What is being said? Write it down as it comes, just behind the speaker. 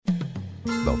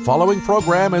The following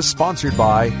program is sponsored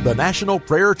by the National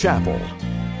Prayer Chapel.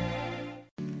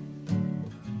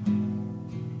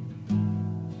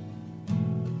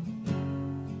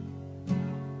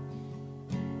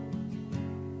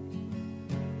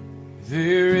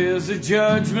 There is a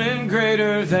judgment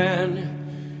greater than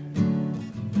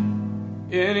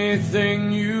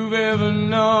anything you've ever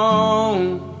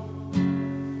known.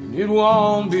 It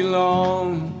won't be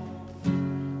long.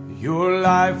 Your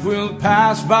life will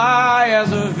pass by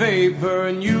as a vapor,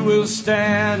 and you will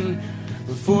stand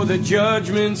before the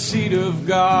judgment seat of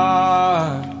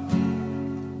God.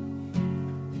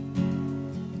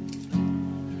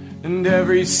 And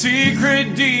every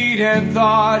secret deed and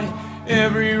thought,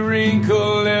 every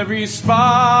wrinkle, every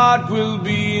spot will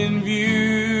be in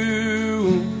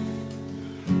view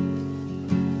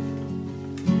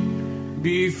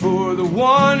before the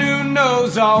one who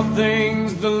knows all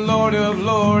things, the Lord of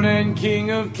Lords and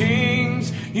King of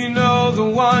Kings. You know, the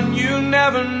one you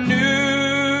never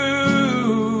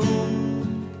knew.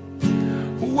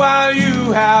 While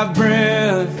you have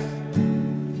breath,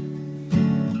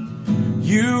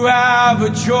 you have a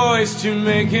choice to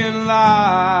make in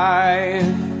life.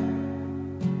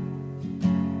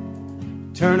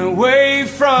 Turn away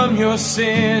from your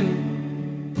sin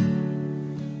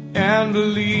and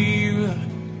believe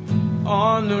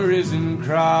on the risen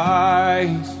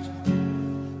Christ.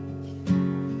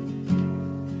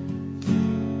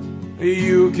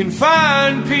 You can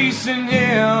find peace in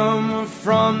Him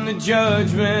from the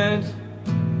judgment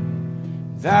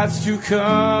that's to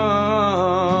come.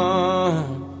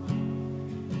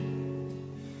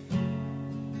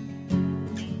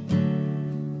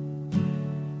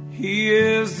 He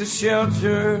is the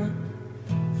shelter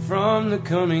from the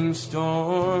coming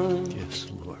storm. Yes,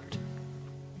 Lord.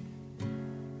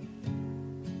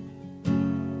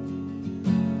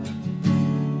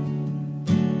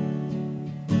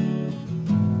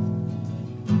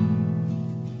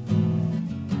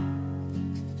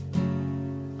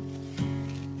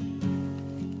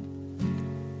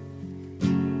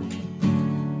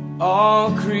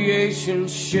 All creation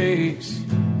shakes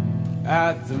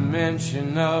at the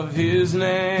mention of His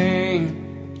name.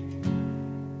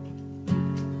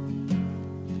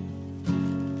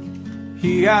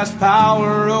 He has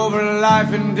power over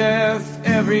life and death.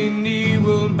 Every knee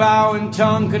will bow and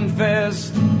tongue confess.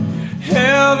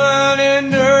 Heaven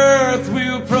and earth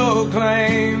will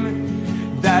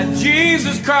proclaim that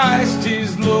Jesus Christ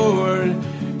is Lord.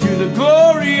 To the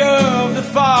glory of the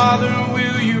Father,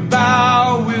 will you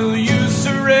bow? Will you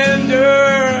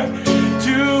surrender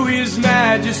to His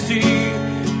majesty?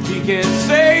 He can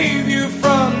save you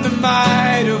from the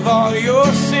might of all your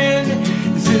sin.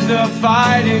 This is the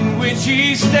fight in which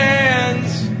He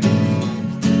stands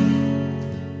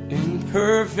in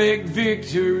perfect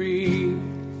victory.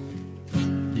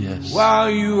 Yes. While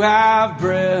you have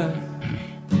breath,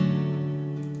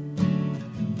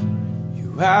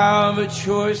 you have a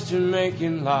choice to make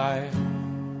in life.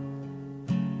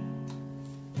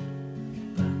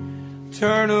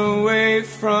 Turn away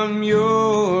from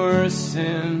your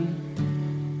sin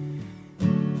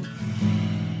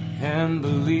and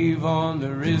believe on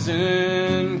the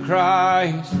risen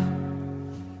Christ.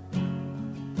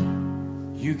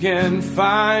 You can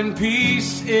find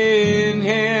peace in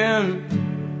Him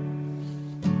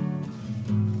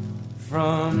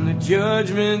from the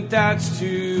judgment that's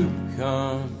to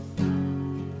come.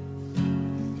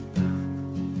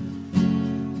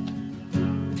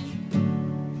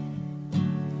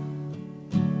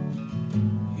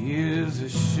 He is a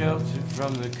shelter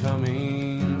from the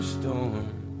coming storm.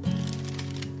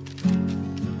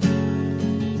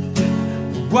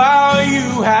 While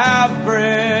you have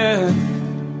breath,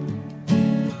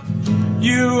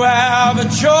 you have a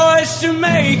choice to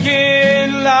make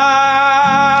in life.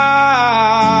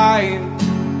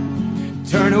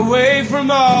 Turn away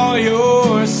from all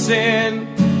your sin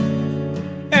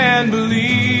and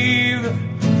believe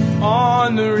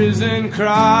on the risen Christ.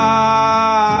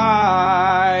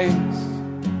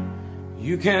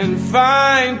 You can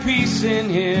find peace in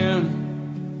Him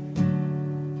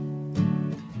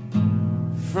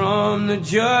from the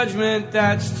judgment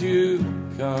that's to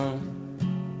come.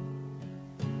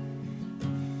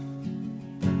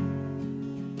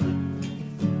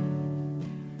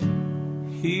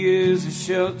 He is a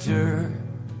shelter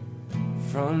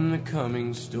from the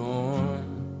coming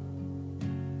storm.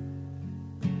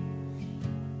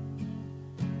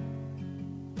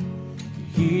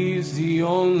 He's the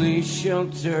only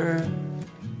shelter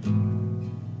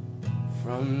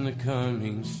from the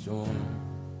coming storm.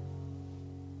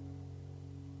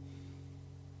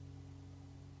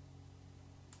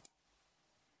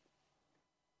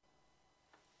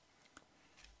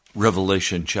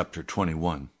 Revelation chapter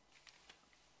 21,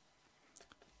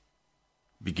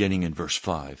 beginning in verse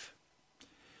 5.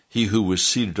 He who was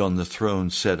seated on the throne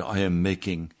said, I am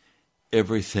making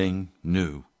everything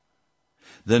new.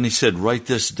 Then he said, write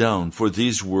this down, for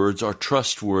these words are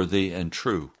trustworthy and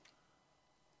true.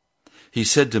 He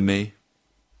said to me,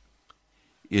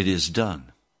 it is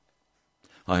done.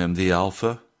 I am the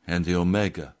Alpha and the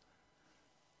Omega,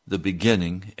 the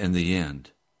beginning and the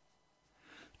end.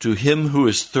 To him who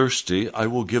is thirsty, I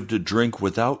will give to drink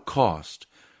without cost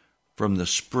from the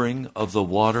spring of the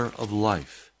water of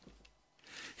life.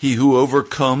 He who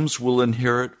overcomes will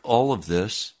inherit all of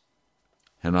this,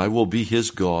 and I will be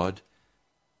his God,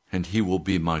 and he will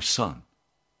be my son.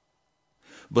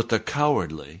 But the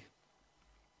cowardly,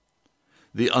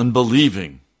 the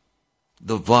unbelieving,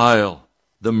 the vile,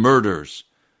 the murderers,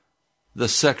 the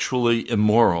sexually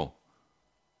immoral,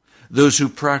 those who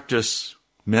practice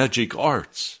magic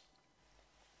arts,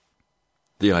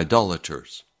 the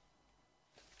idolaters,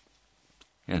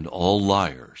 and all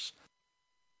liars,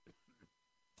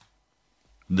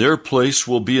 their place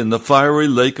will be in the fiery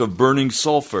lake of burning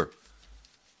sulfur.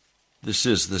 This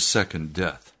is the second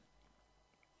death.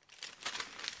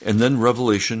 And then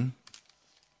Revelation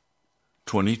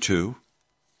 22,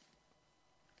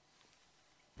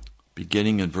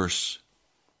 beginning in verse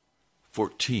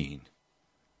 14.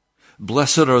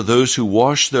 Blessed are those who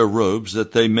wash their robes,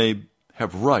 that they may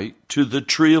have right to the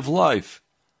tree of life,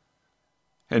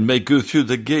 and may go through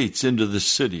the gates into the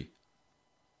city.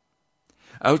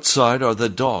 Outside are the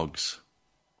dogs,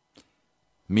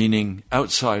 meaning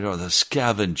outside are the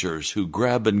scavengers who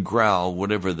grab and growl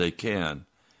whatever they can.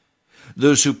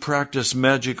 Those who practice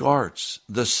magic arts,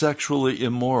 the sexually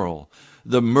immoral,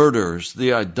 the murderers,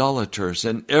 the idolaters,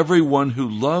 and everyone who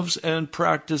loves and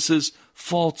practices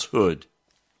falsehood.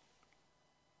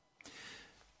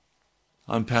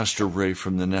 I'm Pastor Ray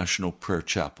from the National Prayer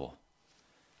Chapel.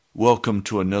 Welcome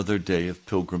to another day of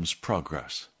Pilgrim's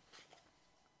Progress.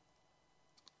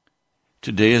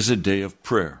 Today is a day of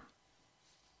prayer.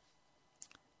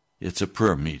 It's a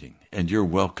prayer meeting, and you're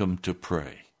welcome to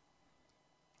pray.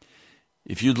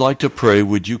 If you'd like to pray,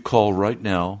 would you call right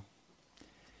now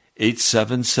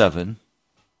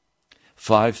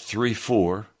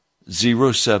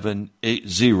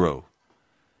 877-534-0780.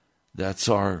 That's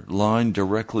our line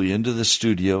directly into the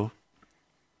studio.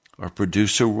 Our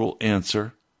producer will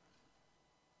answer,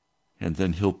 and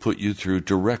then he'll put you through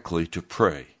directly to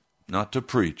pray. Not to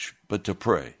preach, but to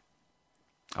pray.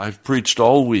 I've preached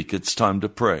all week. It's time to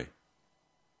pray.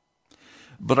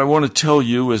 But I want to tell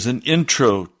you as an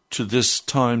intro to this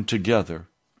time together,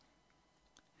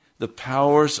 the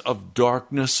powers of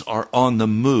darkness are on the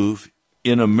move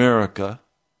in America,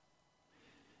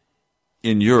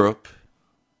 in Europe,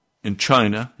 in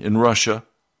China, in Russia,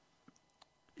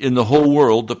 in the whole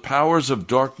world. The powers of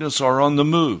darkness are on the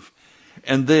move.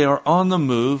 And they are on the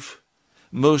move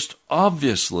most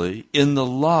obviously in the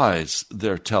lies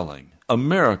they're telling.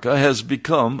 America has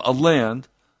become a land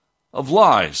of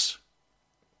lies.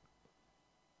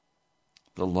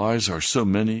 The lies are so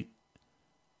many,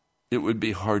 it would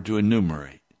be hard to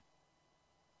enumerate.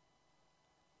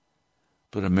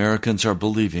 But Americans are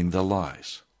believing the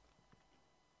lies.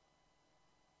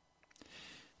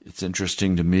 It's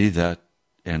interesting to me that,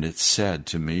 and it's sad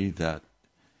to me that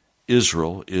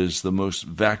Israel is the most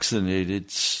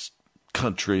vaccinated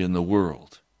country in the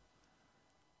world.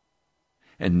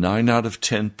 And 9 out of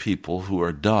 10 people who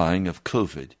are dying of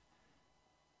COVID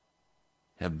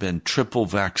have been triple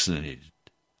vaccinated.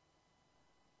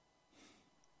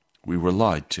 We were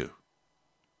lied to.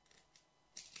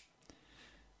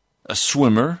 A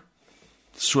swimmer,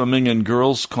 swimming in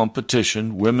girls'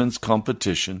 competition, women's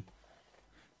competition,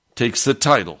 takes the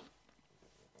title.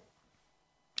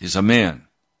 He's a man.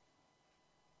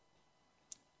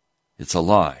 It's a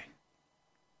lie.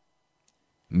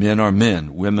 Men are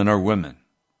men, women are women.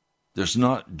 There's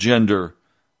not gender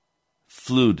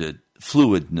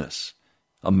fluidness.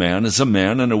 A man is a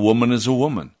man and a woman is a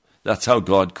woman. That's how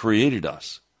God created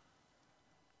us.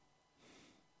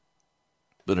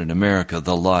 But in America,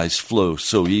 the lies flow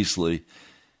so easily.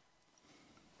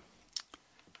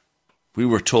 We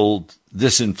were told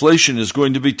this inflation is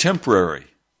going to be temporary.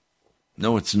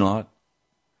 No, it's not.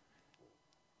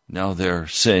 Now they're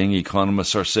saying,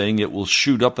 economists are saying, it will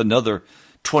shoot up another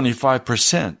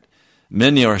 25%.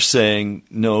 Many are saying,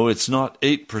 no, it's not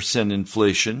 8%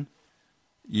 inflation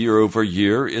year over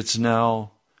year. It's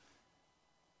now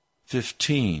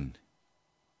 15%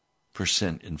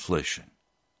 inflation.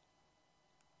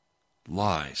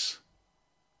 Lies.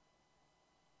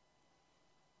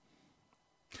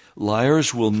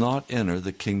 Liars will not enter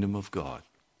the kingdom of God.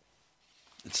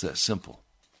 It's that simple.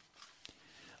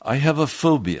 I have a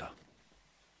phobia.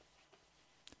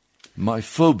 My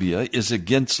phobia is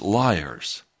against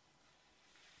liars.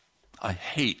 I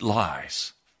hate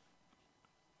lies.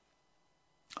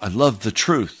 I love the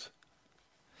truth.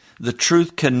 The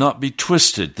truth cannot be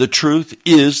twisted. The truth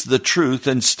is the truth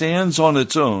and stands on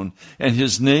its own, and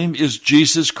his name is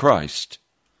Jesus Christ.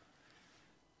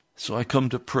 So I come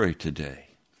to pray today.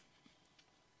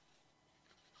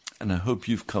 And I hope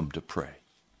you've come to pray.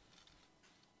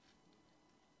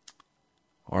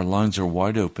 Our lines are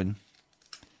wide open.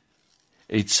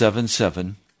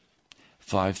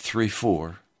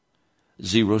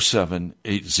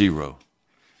 877-534-0780.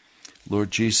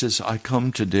 Lord Jesus, I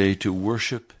come today to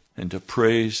worship and to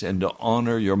praise and to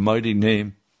honor your mighty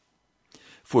name.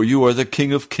 For you are the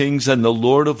King of kings and the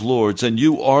Lord of lords, and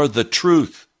you are the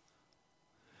truth.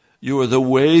 You are the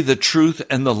way, the truth,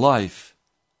 and the life.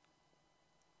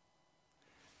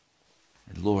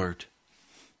 And Lord,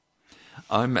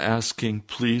 I'm asking,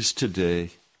 please today,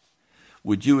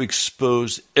 would you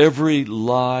expose every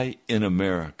lie in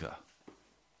America?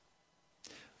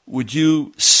 Would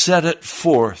you set it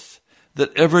forth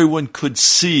that everyone could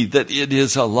see that it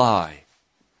is a lie?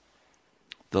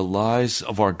 The lies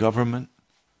of our government,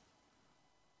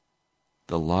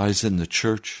 the lies in the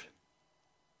church,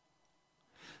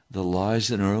 the lies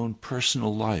in our own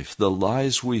personal life, the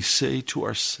lies we say to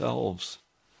ourselves.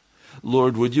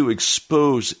 Lord, would you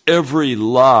expose every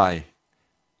lie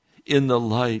in the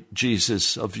light,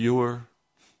 Jesus, of your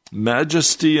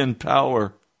majesty and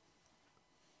power?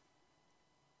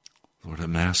 Lord,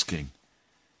 I'm asking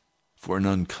for an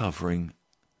uncovering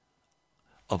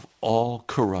of all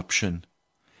corruption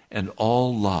and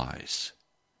all lies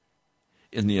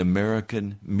in the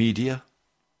American media,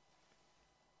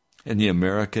 in the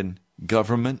American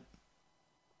government,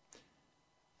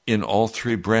 in all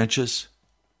three branches.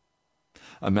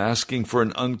 I'm asking for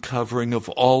an uncovering of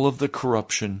all of the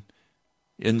corruption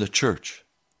in the church.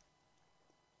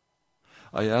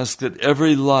 I ask that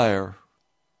every liar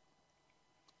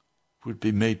would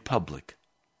be made public.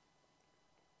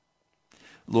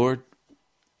 Lord,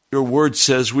 your word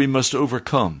says we must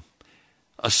overcome.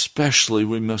 Especially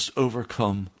we must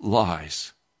overcome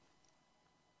lies.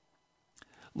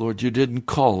 Lord, you didn't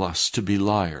call us to be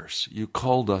liars. You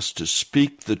called us to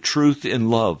speak the truth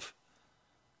in love.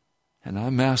 And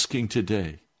I'm asking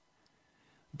today,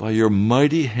 by your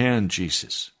mighty hand,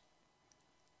 Jesus,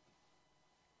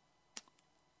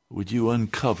 would you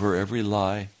uncover every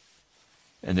lie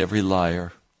and every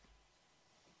liar?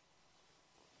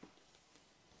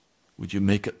 Would you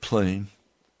make it plain?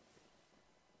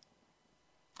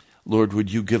 Lord,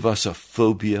 would you give us a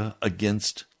phobia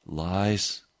against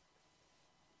lies?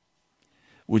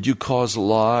 Would you cause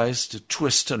lies to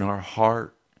twist in our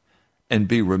heart and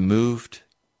be removed?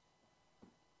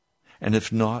 And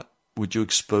if not, would you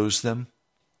expose them?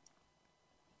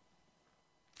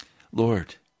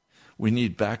 Lord, we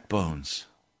need backbones.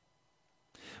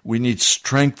 We need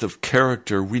strength of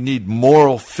character. We need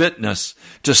moral fitness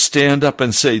to stand up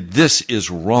and say, this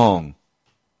is wrong.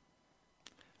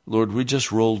 Lord, we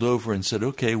just rolled over and said,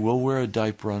 okay, we'll wear a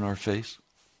diaper on our face.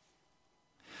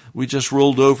 We just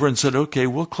rolled over and said, okay,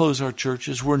 we'll close our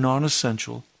churches. We're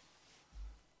non-essential.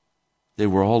 They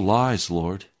were all lies,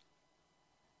 Lord.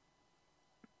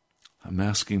 I'm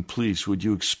asking, please, would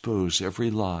you expose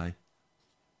every lie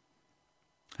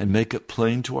and make it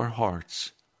plain to our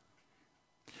hearts?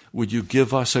 Would you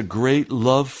give us a great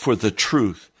love for the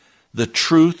truth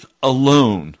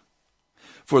alone?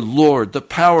 For, Lord, the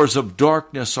powers of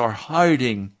darkness are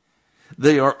hiding.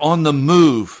 They are on the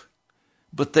move,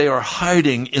 but they are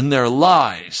hiding in their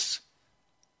lies.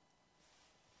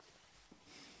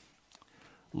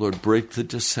 Lord, break the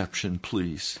deception,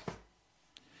 please.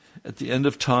 At the end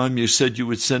of time, you said you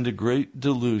would send a great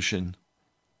delusion.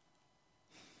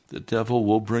 The devil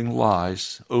will bring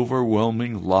lies,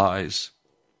 overwhelming lies.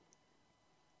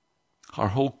 Our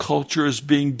whole culture is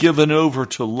being given over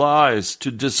to lies,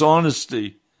 to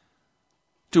dishonesty,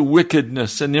 to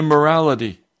wickedness and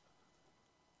immorality.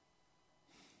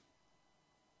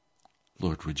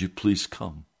 Lord, would you please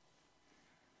come?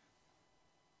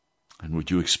 And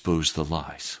would you expose the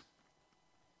lies?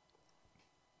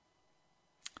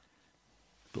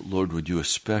 But Lord, would you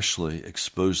especially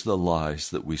expose the lies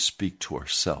that we speak to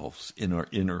ourselves in our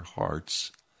inner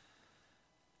hearts,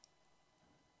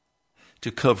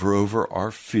 to cover over our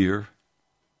fear,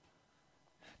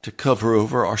 to cover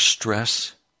over our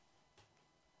stress,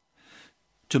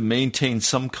 to maintain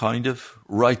some kind of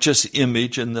righteous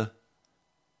image in the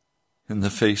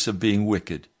face of being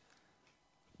wicked.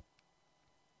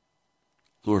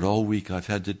 Lord, all week I've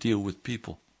had to deal with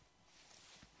people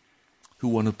who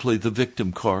want to play the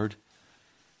victim card,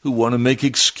 who want to make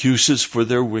excuses for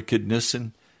their wickedness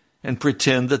and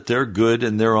pretend that they're good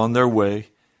and they're on their way,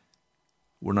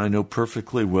 when I know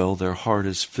perfectly well their heart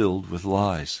is filled with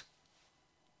lies.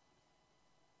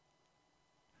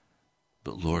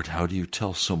 But Lord, how do you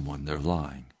tell someone they're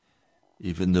lying,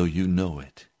 even though you know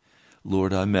it?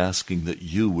 Lord, I'm asking that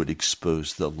you would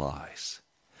expose the lies,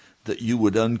 that you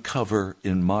would uncover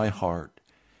in my heart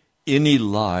any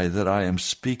lie that I am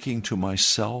speaking to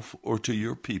myself or to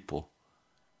your people,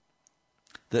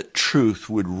 that truth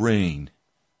would reign,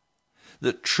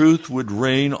 that truth would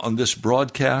reign on this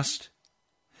broadcast,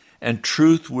 and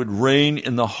truth would reign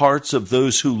in the hearts of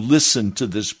those who listen to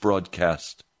this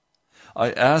broadcast.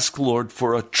 I ask, Lord,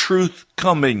 for a truth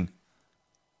coming,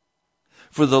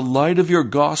 for the light of your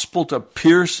gospel to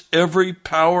pierce every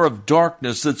power of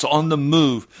darkness that's on the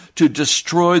move to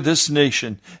destroy this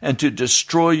nation and to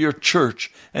destroy your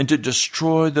church and to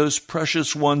destroy those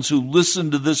precious ones who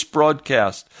listen to this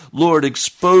broadcast. Lord,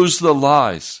 expose the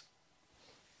lies.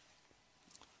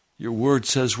 Your word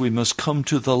says we must come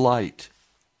to the light.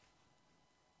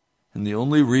 And the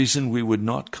only reason we would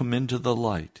not come into the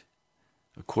light,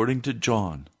 according to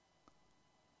John,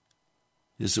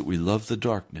 is that we love the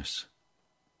darkness.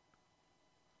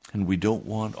 And we don't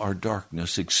want our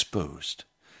darkness exposed.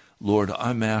 Lord,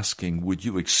 I'm asking, would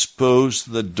you expose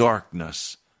the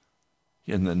darkness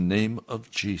in the name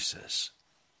of Jesus?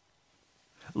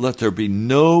 Let there be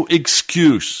no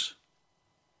excuse.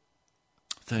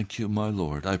 Thank you, my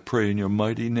Lord. I pray in your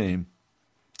mighty name.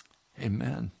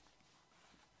 Amen.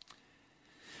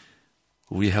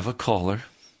 We have a caller.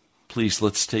 Please,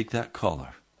 let's take that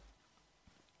caller.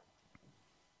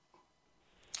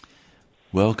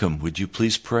 Welcome. Would you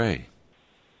please pray?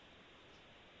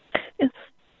 Yes.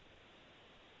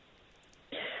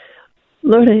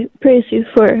 Lord, I praise you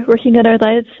for working in our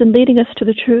lives and leading us to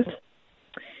the truth,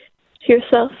 to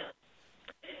yourself.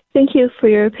 Thank you for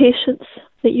your patience,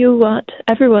 that you want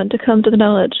everyone to come to the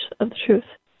knowledge of the truth.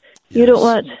 Yes. You don't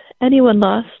want anyone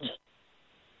lost.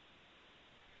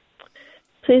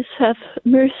 Please have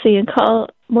mercy and call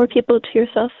more people to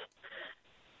yourself,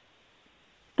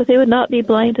 that they would not be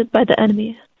blinded by the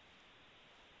enemy.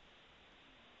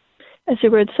 As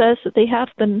your word says, that they have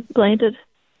been blinded,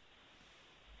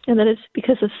 and that it's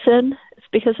because of sin, it's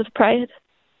because of pride.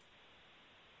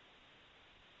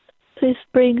 Please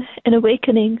bring an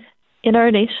awakening in our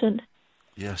nation,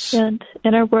 yes, and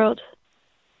in our world.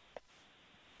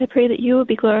 I pray that you will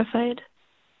be glorified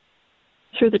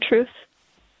through the truth,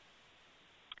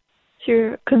 through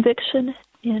your conviction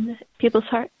in people's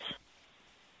hearts.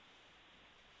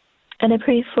 And I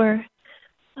pray for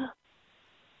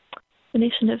the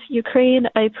nation of Ukraine.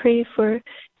 I pray for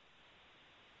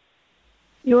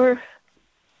your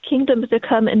kingdom to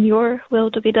come and your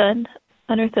will to be done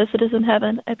on earth as it is in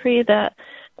heaven. I pray that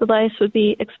the lies would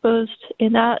be exposed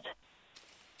in that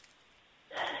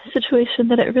situation,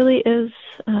 that it really is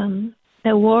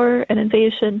a war, an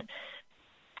invasion.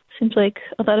 Seems like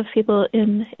a lot of people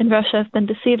in Russia have been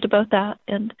deceived about that,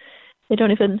 and they don't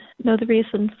even know the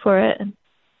reason for it. And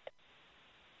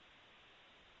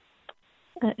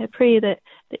I pray that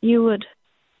you would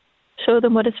show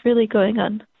them what is really going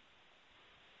on.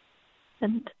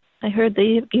 And I heard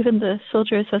even the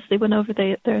soldiers, as they went over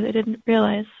there, they didn't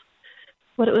realize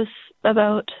what it was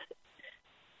about.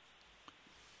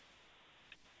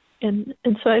 And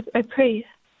so I pray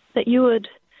that you would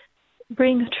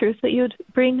bring truth, that you would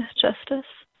bring justice.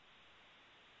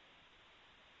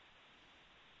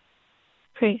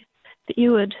 Pray that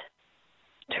you would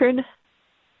turn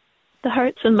the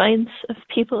hearts and minds of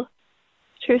people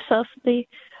to yourself, that they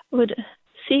would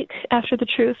seek after the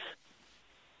truth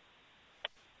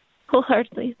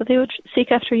wholeheartedly, that they would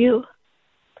seek after you,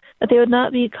 that they would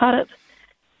not be caught up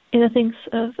in the things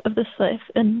of this life.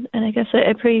 And I guess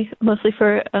I pray mostly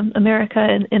for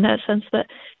America in that sense, that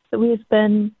we've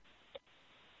been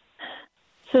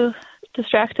so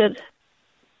distracted.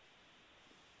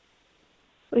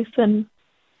 We've been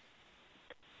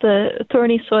the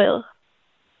thorny soil,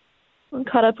 and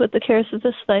caught up with the cares of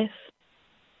this life.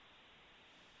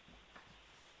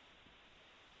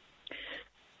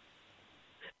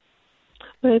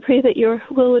 But I pray that your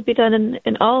will would be done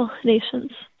in all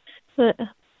nations. But of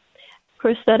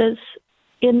course, that is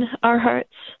in our hearts.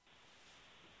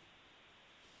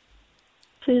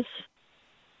 Please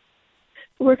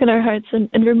work in our hearts and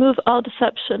remove all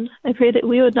deception. I pray that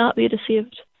we would not be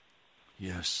deceived.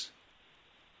 Yes.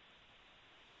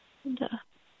 And,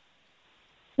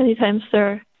 many times there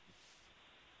are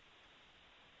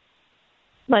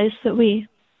lies that we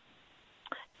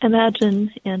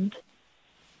imagine, and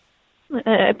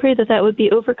I pray that would be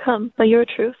overcome by your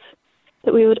truth,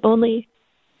 that we would only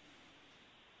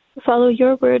follow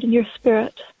your word and your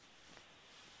spirit.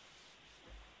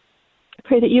 I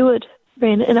pray that you would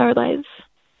reign in our lives.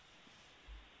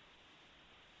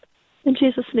 In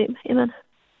Jesus' name, amen.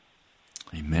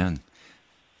 Amen.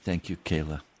 Thank you,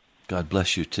 Kayla. God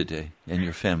bless you today and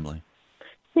your family.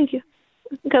 Thank you.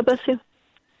 God bless you.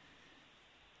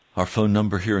 Our phone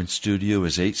number here in studio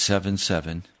is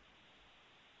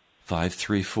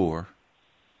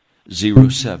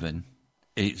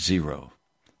 877-534-0780.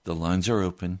 The lines are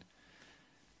open.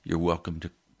 You're welcome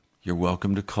to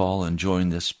call and join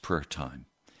this prayer time.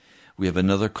 We have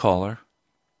another caller.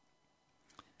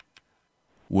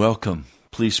 Welcome.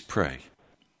 Please pray.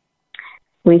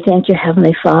 We thank you,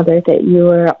 Heavenly Father, that you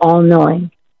are all-knowing,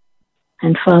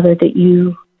 and Father, that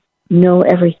you know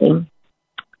everything.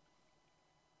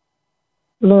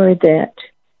 Lord, that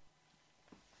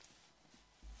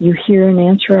you hear and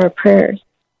answer our prayers,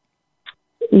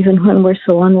 even when we're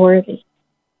so unworthy.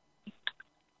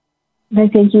 And I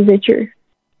thank you that you're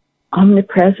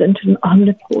omnipresent and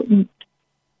omnipotent.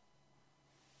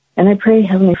 And I pray,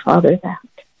 Heavenly Father, that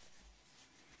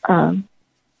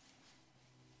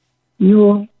you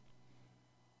will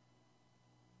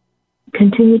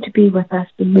continue to be with us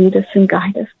and lead us and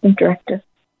guide us and direct us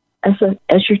as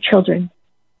your children,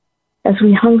 as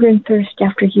we hunger and thirst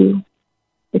after you,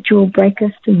 that you will break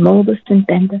us and mold us and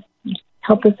bend us.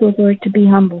 Help us, O Lord, to be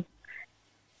humble.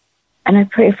 And I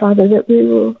pray, Father, that we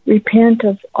will repent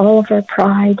of all of our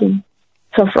pride and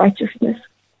self-righteousness.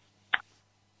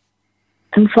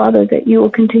 And Father, that you will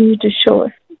continue to show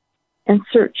us and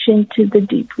search into the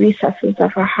deep recesses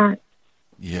of our heart.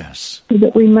 Yes. So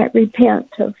that we might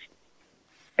repent of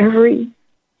every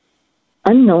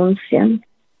unknown sin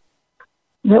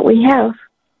that we have.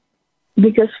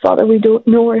 Because, Father, we don't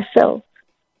know ourselves.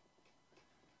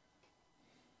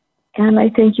 And I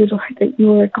thank you, Lord, that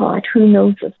you are a God who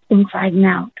knows us inside and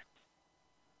out.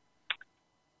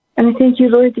 And I thank you,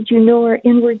 Lord, that you know our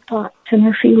inward thoughts and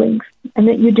our feelings, and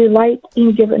that you delight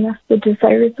in giving us the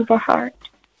desires of our heart.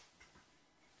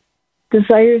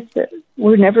 Desires that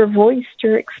were never voiced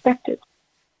or expected.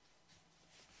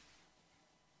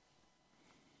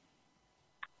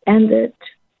 And that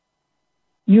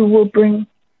you will bring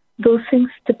those things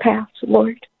to pass,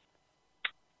 Lord.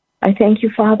 I thank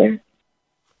you, Father,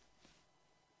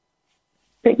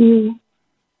 that you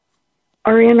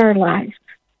are in our lives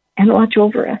and watch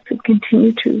over us and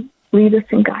continue to lead us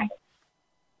and guide us.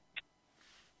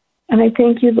 And I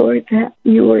thank you, Lord, that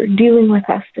you are dealing with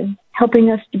us and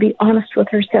helping us to be honest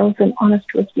with ourselves and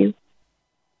honest with you.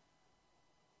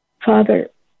 Father,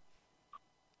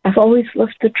 I've always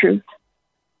loved the truth.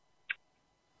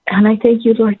 And I thank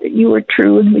you, Lord, that you are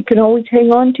true and we can always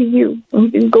hang on to you and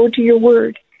we can go to your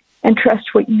word and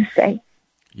trust what you say.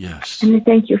 Yes. And I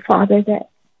thank you, Father, that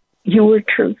you are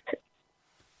truth.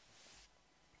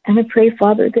 And I pray,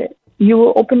 Father, that you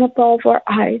will open up all of our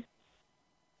eyes,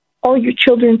 all your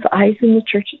children's eyes in the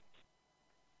churches,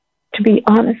 to be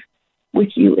honest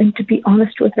with you and to be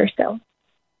honest with ourselves.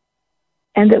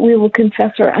 And that we will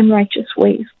confess our unrighteous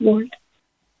ways, Lord.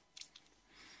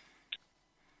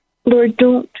 Lord,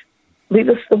 don't leave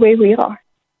us the way we are,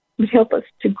 but help us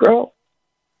to grow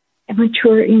and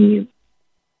mature in you.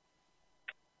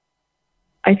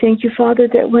 I thank you, Father,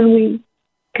 that when we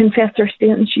confess our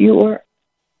sins, you are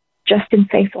just and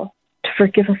faithful to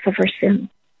forgive us of our sins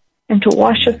and to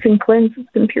wash us and cleanse us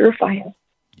and purify us.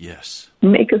 Yes.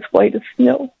 And make us white as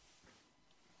snow,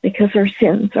 because our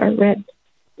sins are red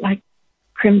like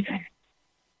crimson.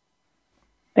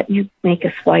 But you make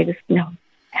us white as snow.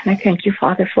 And I thank you,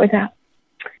 Father, for that.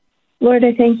 Lord,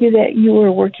 I thank you that you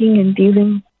are working and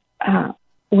dealing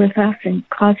with us and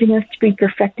causing us to be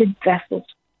perfected vessels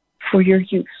for your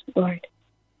use, Lord.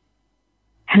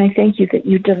 And I thank you that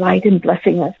you delight in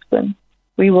blessing us when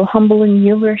we will humble and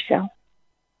yield ourselves.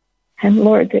 And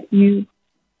Lord, that you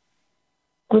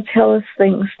will tell us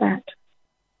things that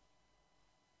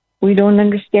we don't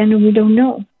understand and we don't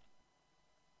know.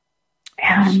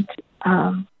 And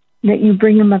that you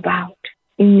bring them about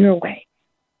in your way.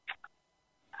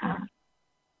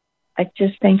 I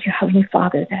just thank you, Heavenly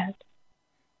Father, that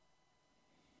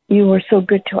you are so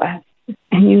good to us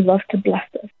and you love to bless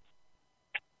us.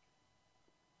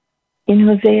 In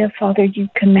Hosea, Father, you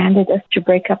commanded us to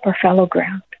break up our fallow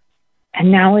ground.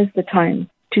 And now is the time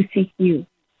to seek you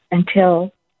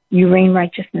until you rain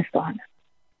righteousness on us.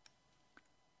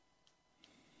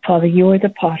 Father, you are the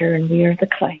potter and we are the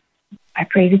clay. I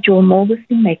pray that you will mold us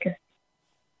and make us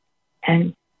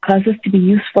and cause us to be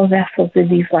useful vessels in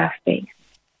these last days.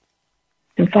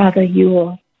 And Father, you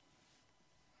will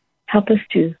help us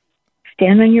to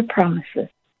stand on your promises.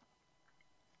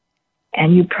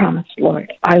 And you promised,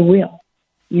 Lord, I will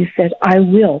you said, I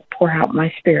will pour out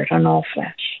my Spirit on all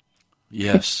flesh.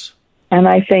 Yes. And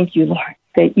I thank you, Lord,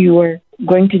 that you are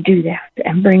going to do that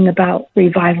and bring about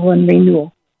revival and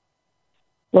renewal.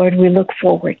 Lord, we look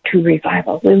forward to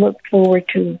revival. We look forward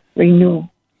to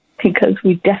renewal because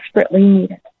we desperately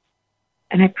need it.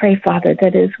 And I pray, Father,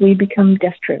 that as we become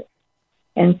desperate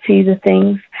and see the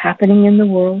things happening in the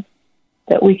world,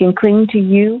 that we can cling to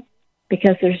you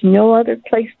because there's no other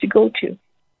place to go to.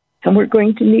 And we're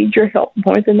going to need your help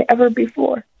more than ever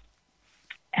before.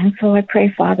 And so I pray,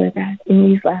 Father, that in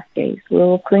these last days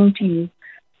we'll cling to you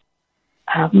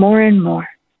more and more.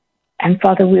 And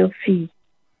Father, we'll see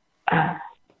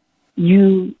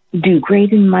you do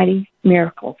great and mighty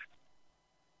miracles.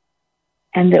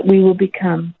 And that we will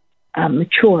become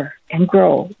mature and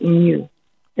grow in you,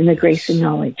 in the grace and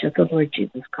knowledge of the Lord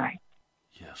Jesus Christ.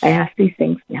 Yes. I ask these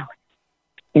things now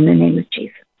in the name of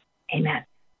Jesus. Amen.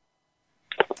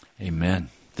 Amen.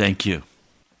 Thank you.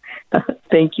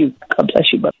 Thank you. God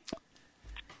bless you both.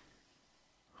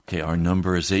 Okay, our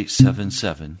number is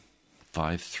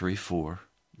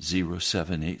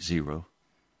 877-534-0780.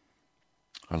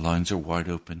 Our lines are wide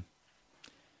open,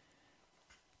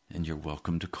 and you're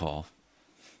welcome to call.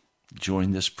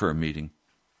 Join this prayer meeting.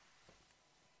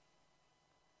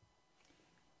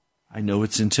 I know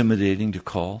it's intimidating to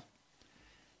call.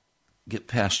 Get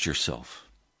past yourself.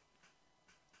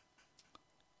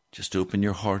 Just open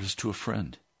your heart as to a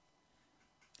friend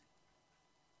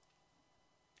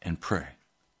and pray.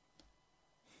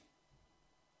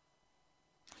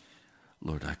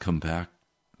 Lord, I come back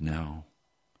now,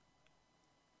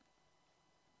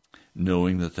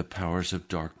 knowing that the powers of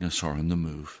darkness are on the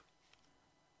move.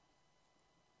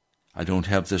 I don't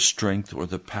have the strength or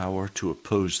the power to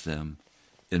oppose them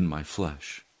in my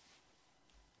flesh,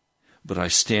 but I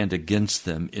stand against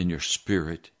them in your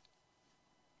spirit.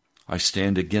 I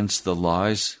stand against the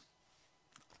lies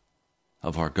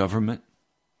of our government.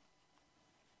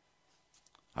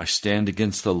 I stand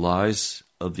against the lies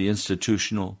of the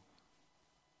institutional,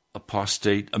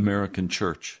 apostate American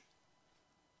church.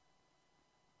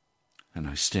 And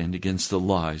I stand against the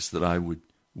lies that I would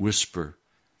whisper,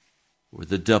 or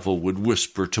the devil would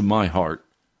whisper to my heart.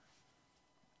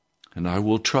 And I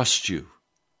will trust you.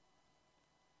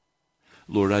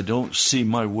 Lord, I don't see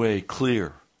my way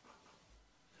clear.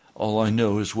 All I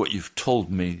know is what you've told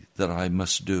me that I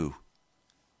must do.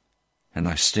 And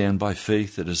I stand by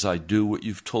faith that as I do what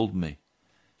you've told me,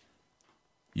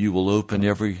 you will open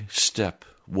every step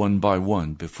one by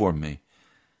one before me.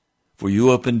 For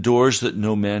you open doors that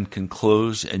no man can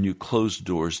close, and you close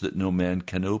doors that no man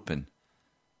can open.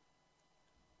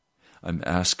 I'm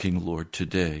asking, Lord,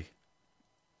 today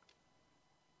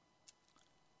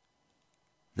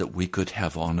that we could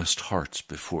have honest hearts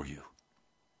before you.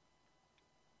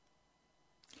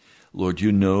 Lord,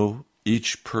 you know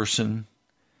each person.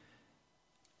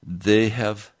 They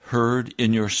have heard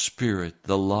in your spirit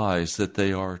the lies that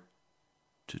they are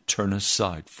to turn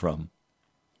aside from,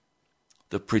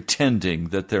 the pretending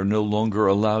that they're no longer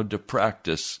allowed to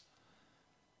practice,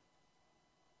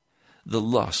 the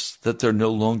lust that they're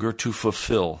no longer to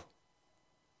fulfill.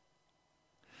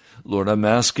 Lord, I'm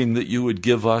asking that you would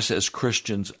give us as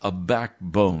Christians a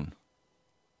backbone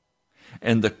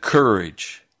and the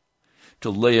courage to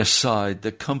lay aside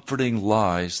the comforting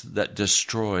lies that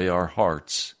destroy our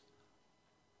hearts.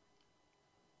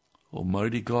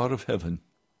 Almighty God of heaven,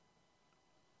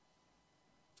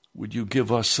 would you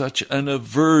give us such an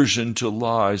aversion to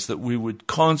lies that we would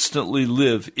constantly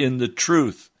live in the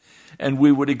truth and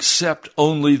we would accept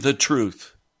only the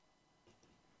truth,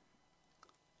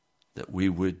 that we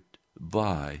would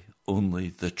buy only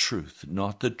the truth,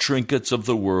 not the trinkets of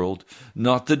the world,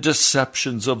 not the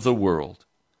deceptions of the world,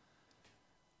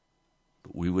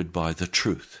 but we would buy the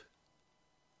truth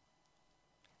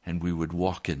and we would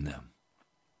walk in them.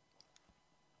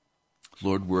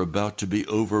 Lord, we're about to be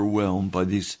overwhelmed by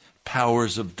these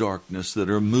powers of darkness that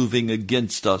are moving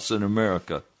against us in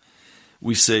America.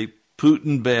 We say,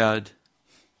 Putin bad,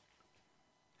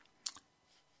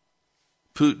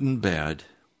 Putin bad,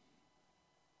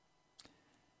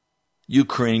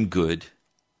 Ukraine good.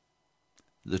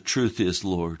 The truth is,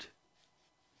 Lord,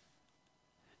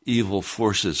 evil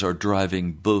forces are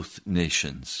driving both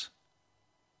nations.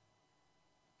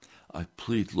 I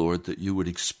plead, Lord, that you would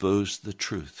expose the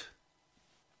truth.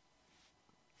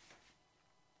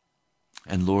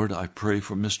 And Lord, I pray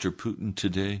for Mr. Putin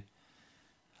today.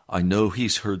 I know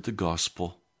he's heard the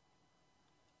gospel.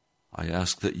 I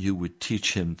ask that you would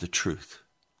teach him the truth.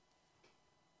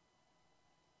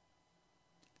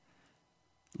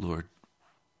 Lord,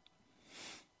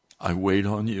 I wait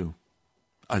on you.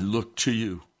 I look to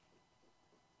you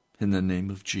in the name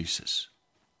of Jesus.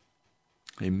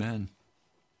 Amen.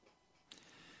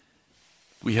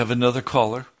 We have another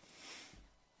caller.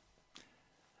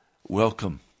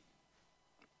 Welcome.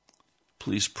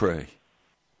 Please pray.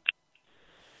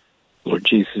 Lord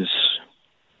Jesus,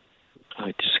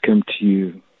 I just come to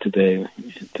you today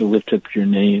to lift up your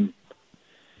name.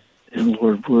 And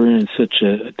Lord, we're in such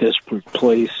a desperate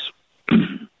place.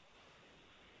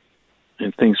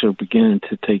 And things are beginning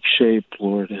to take shape,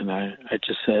 Lord. And I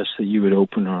just ask that you would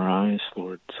open our eyes,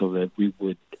 Lord, so that we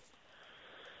would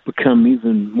become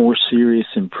even more serious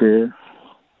in prayer.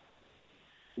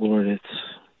 Lord,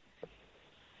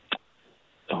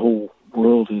 the whole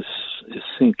world is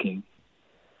sinking.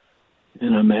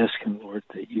 And I'm asking, Lord,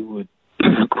 that you would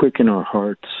quicken our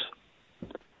hearts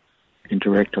and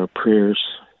direct our prayers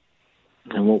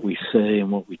and what we say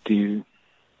and what we do.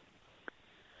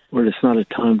 Lord, it's not a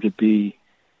time to be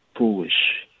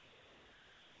foolish.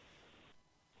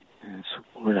 And so,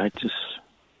 Lord, I just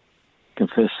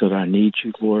confess that I need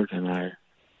you, Lord, and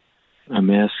I'm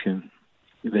asking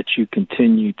that you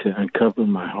continue to uncover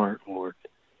my heart, Lord.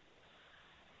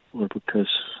 Lord, because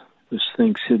there's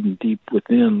things hidden deep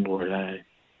within, Lord.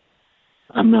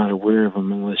 I'm not aware of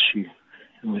them unless you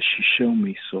show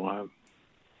me. So I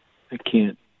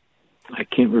can't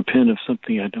repent of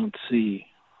something I don't see.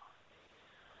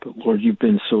 But Lord, you've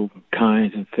been so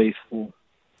kind and faithful,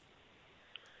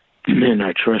 and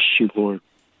I trust you, Lord,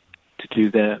 to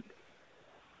do that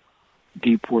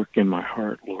deep work in my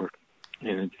heart, Lord,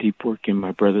 and a deep work in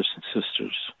my brothers and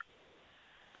sisters.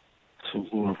 So,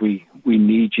 Lord, we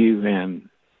need you, and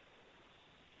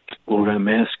Lord, I'm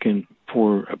asking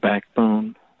for a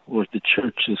backbone. Lord, the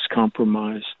church is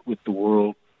compromised with the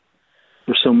world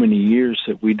for so many years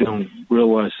that we don't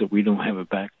realize that we don't have a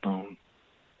backbone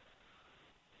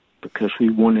because we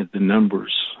wanted the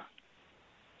numbers.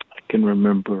 I can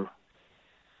remember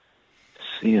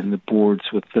seeing the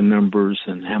boards with the numbers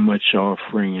and how much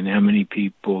offering and how many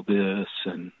people this,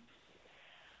 and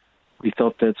we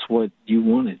thought that's what you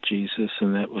wanted, Jesus,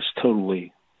 and that was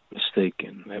totally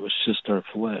mistaken. That was just our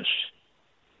flesh.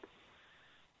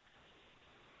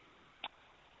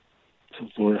 So,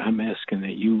 Lord, I'm asking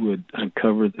that you would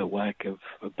uncover the lack of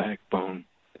a backbone,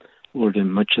 Lord,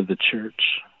 in much of the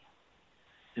church,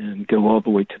 and go all the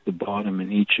way to the bottom in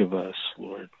each of us,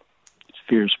 Lord.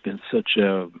 Fear's been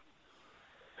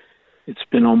it's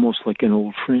been almost like an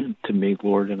old friend to me,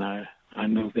 Lord, and I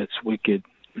know that's wicked,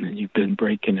 and you've been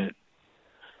breaking it.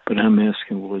 But I'm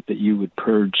asking, Lord, that you would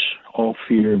purge all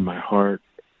fear in my heart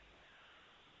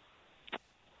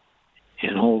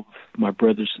and all of my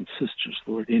brothers and sisters,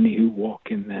 Lord, any who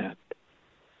walk in that.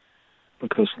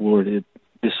 Because, Lord, it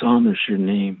dishonors your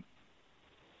name.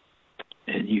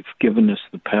 And you've given us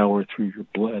the power through your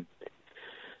blood.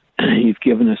 You've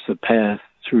given us the path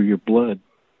through your blood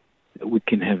that we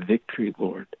can have victory,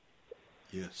 Lord.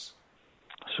 Yes.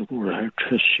 So, Lord, I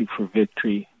trust you for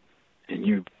victory. And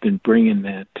you've been bringing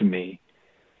that to me.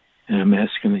 And I'm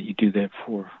asking that you do that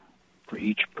for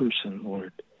each person,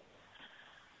 Lord.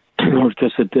 Lord,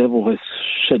 because the devil has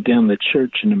shut down the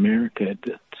church in America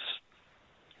that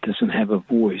doesn't have a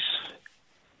voice.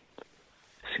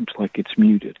 It seems like it's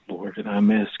muted, Lord. And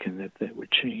I'm asking that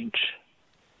would change.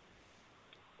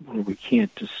 Lord, we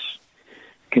can't just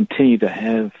continue to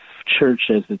have church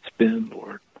as it's been,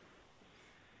 Lord.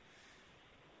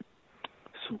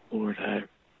 So, Lord,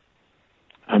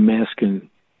 I'm asking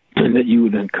that you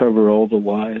would uncover all the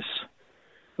lies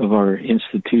of our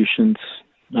institutions,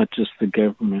 not just the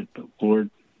government, but, Lord,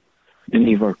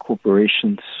 many of our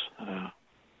corporations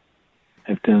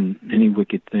have done many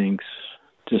wicked things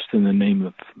just in the name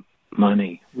of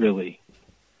money, really.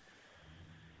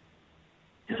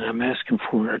 And I'm asking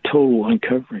for a total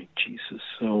uncovering, Jesus.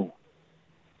 So,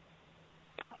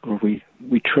 Lord, we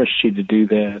trust you to do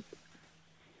that.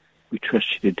 We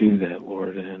trust you to do that,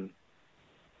 Lord, and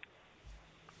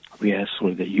we ask,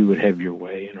 Lord, that you would have your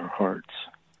way in our hearts.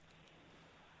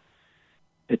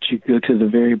 That you go to the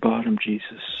very bottom,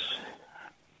 Jesus.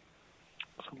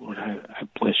 So, Lord, I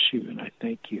bless you and I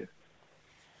thank you.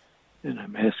 And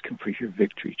I'm asking for your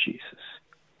victory, Jesus.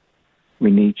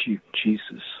 We need you,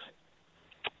 Jesus.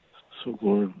 So,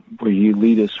 Lord, where you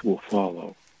lead us, we'll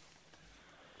follow.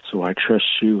 So I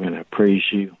trust you and I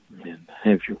praise you and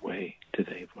have your way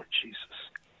today, Lord Jesus.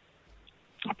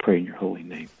 I pray in your holy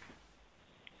name.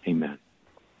 Amen.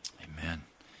 Amen.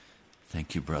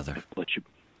 Thank you, brother. God bless you.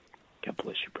 God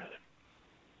bless you, brother.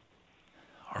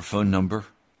 Our phone number,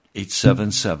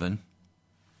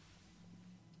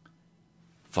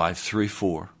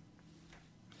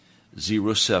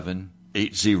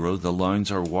 877-534-0780. The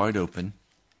lines are wide open,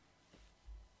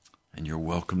 and you're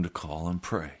welcome to call and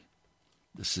pray.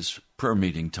 This is prayer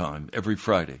meeting time every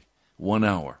Friday, 1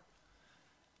 hour.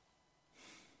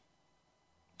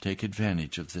 Take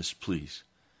advantage of this, please,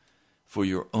 for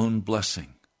your own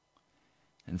blessing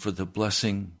and for the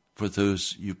blessing for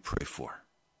those you pray for.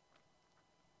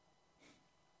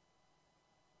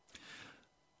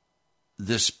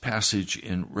 This passage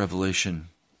in Revelation,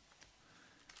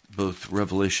 both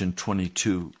Revelation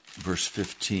 22, verse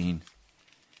 15,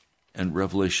 and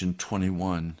Revelation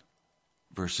 21,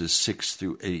 verses 6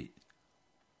 through 8.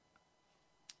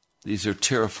 These are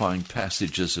terrifying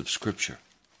passages of Scripture.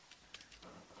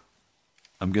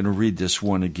 I'm going to read this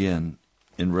one again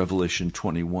in Revelation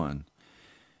 21.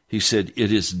 He said,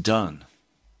 "It is done."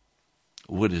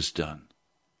 What is done?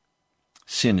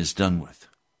 Sin is done with.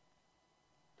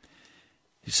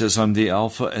 He says, "I'm the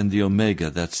Alpha and the Omega."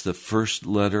 That's the first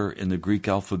letter in the Greek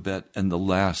alphabet and the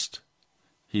last.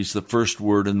 He's the first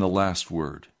word and the last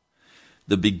word.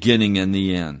 The beginning and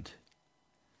the end.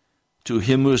 "To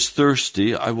him who is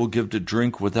thirsty, I will give to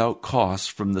drink without cost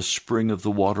from the spring of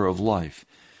the water of life."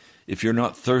 If you're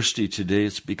not thirsty today,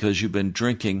 it's because you've been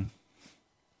drinking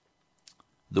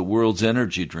the world's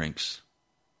energy drinks.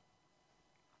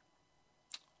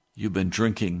 You've been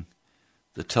drinking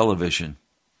the television.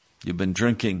 You've been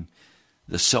drinking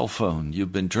the cell phone.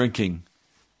 You've been drinking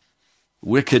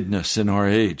wickedness in our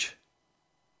age.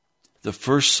 The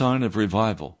first sign of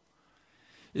revival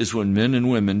is when men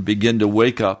and women begin to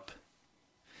wake up,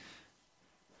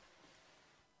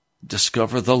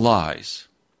 discover the lies,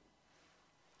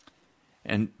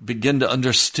 and begin to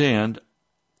understand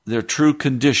their true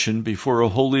condition before a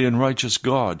holy and righteous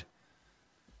God.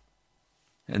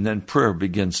 And then prayer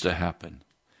begins to happen.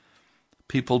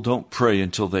 People don't pray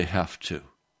until they have to.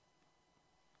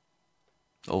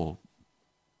 Oh,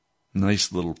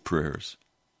 nice little prayers.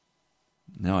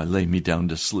 Now I lay me down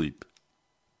to sleep.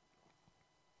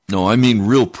 No, I mean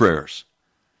real prayers.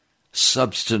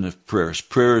 Substantive prayers.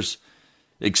 Prayers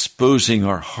exposing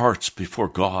our hearts before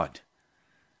God.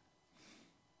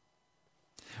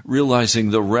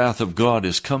 Realizing the wrath of God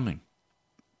is coming.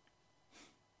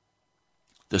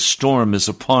 The storm is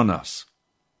upon us.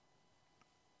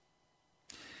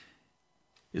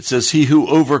 It says, "He who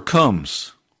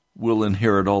overcomes will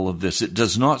inherit all of this." It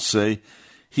does not say,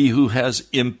 "He who has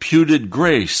imputed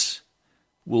grace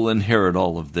will inherit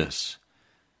all of this."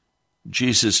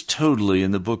 Jesus totally, in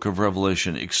the book of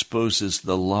Revelation, exposes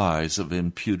the lies of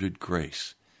imputed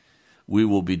grace. We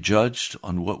will be judged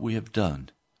on what we have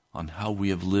done, on how we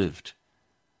have lived.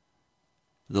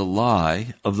 The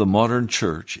lie of the modern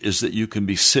church is that you can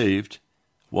be saved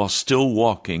while still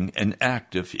walking and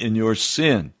active in your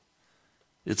sin.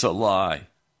 It's a lie.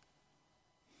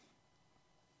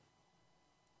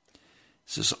 It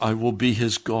says, "I will be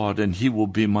his God and he will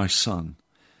be my son."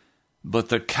 But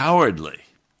the cowardly,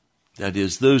 that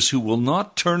is, those who will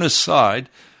not turn aside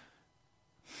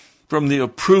from the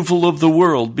approval of the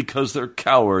world because they're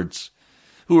cowards,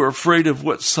 who are afraid of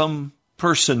what some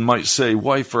person might say,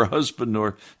 wife or husband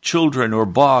or children or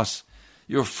boss.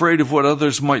 You're afraid of what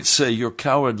others might say. You're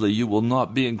cowardly. You will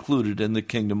not be included in the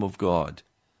kingdom of God.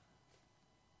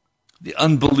 The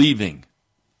unbelieving,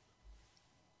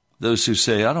 those who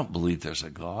say, "I don't believe there's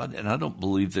a God, and I don't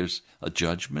believe there's a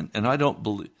judgment, and I don't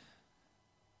believe,"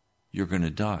 you're going to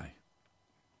die.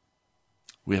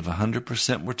 We have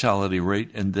 100% mortality rate,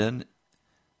 and then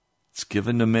it's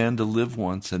given to man to live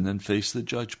once and then face the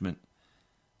judgment.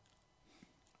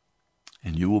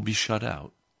 And you will be shut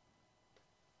out.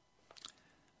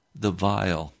 The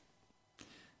vile,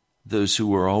 those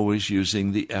who are always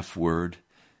using the F word,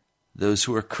 those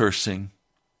who are cursing,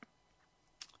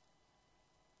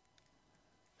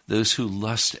 those who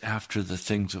lust after the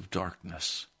things of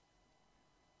darkness,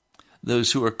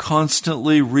 those who are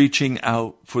constantly reaching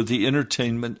out for the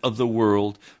entertainment of the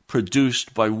world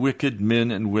produced by wicked men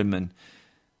and women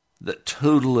that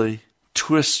totally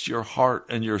twist your heart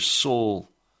and your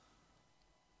soul.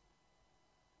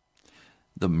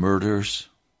 The murders,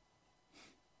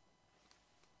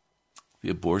 the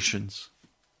abortions.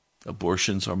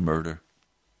 Abortions are murder.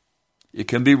 It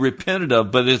can be repented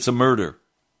of, but it's a murder.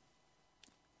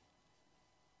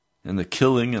 And the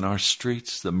killing in our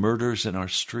streets, the murders in our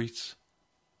streets.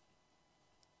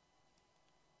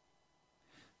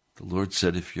 The Lord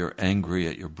said, if you're angry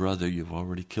at your brother, you've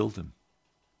already killed him.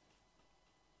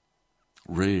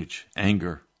 Rage,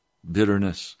 anger,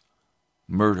 bitterness,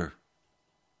 murder.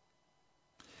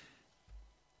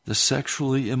 The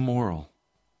sexually immoral.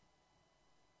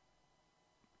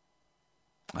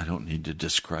 I don't need to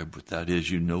describe what that is.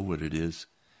 You know what it is.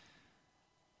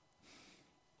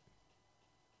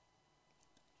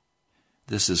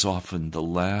 This is often the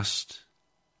last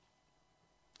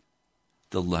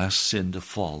sin to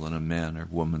fall in a man or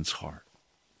woman's heart.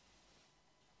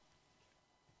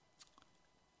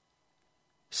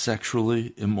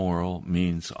 Sexually immoral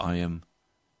means I am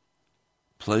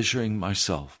pleasuring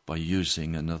myself by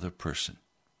using another person.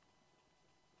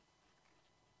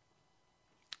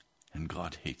 And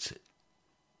God hates it.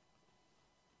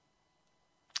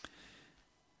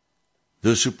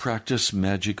 Those who practice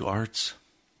magic arts,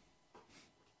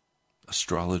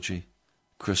 astrology,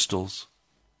 crystals,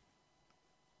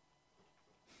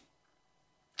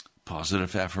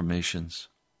 positive affirmations,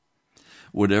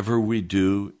 whatever we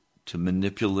do to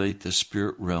manipulate the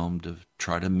spirit realm to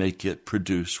try to make it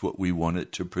produce what we want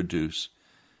it to produce,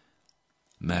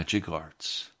 magic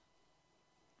arts.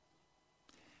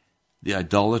 The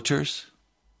idolaters,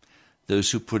 those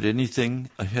who put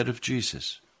anything ahead of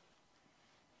Jesus.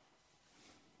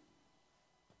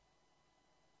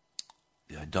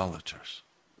 The idolaters.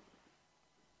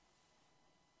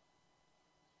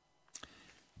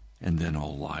 And then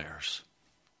all liars.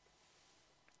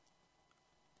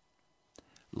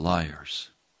 Liars.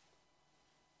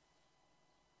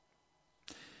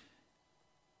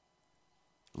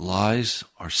 Lies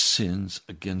are sins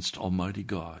against Almighty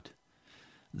God.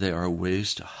 They are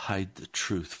ways to hide the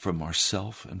truth from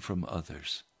ourselves and from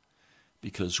others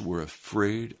because we're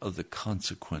afraid of the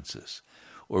consequences,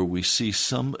 or we see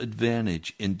some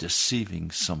advantage in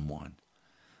deceiving someone.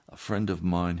 A friend of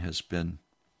mine has been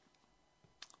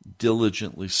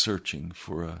diligently searching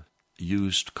for a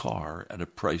used car at a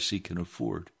price he can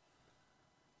afford.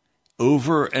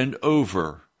 Over and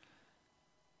over,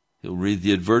 he'll read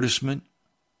the advertisement,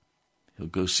 he'll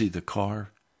go see the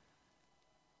car,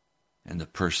 and the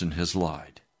person has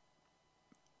lied.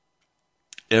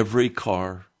 Every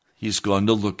car he's gone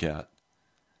to look at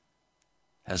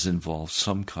has involved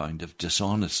some kind of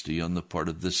dishonesty on the part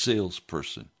of the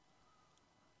salesperson.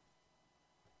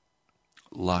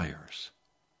 Liars.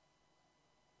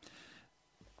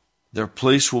 Their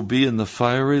place will be in the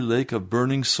fiery lake of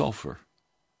burning sulfur.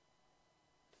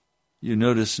 You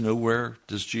notice nowhere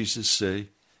does Jesus say,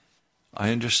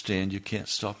 I understand you can't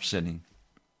stop sinning.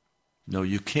 No,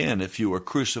 you can if you are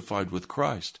crucified with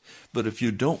Christ. But if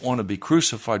you don't want to be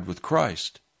crucified with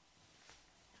Christ,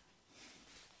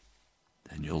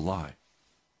 then you'll lie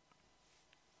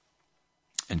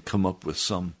and come up with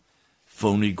some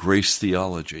phony grace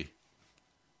theology.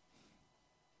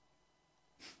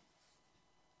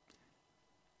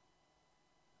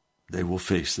 They will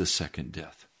face the second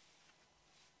death,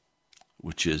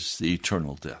 which is the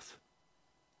eternal death,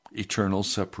 eternal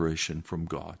separation from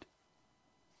God.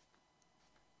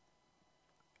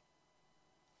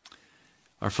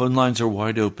 Our phone lines are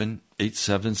wide open,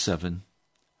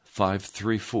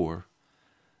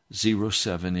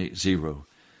 877-534-0780.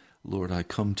 Lord, I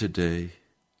come today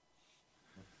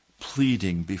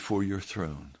pleading before your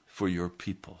throne for your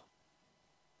people,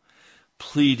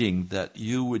 pleading that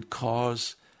you would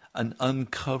cause an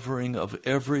uncovering of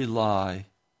every lie,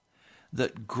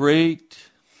 that great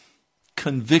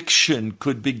conviction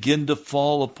could begin to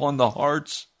fall upon the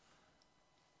hearts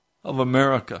of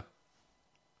America,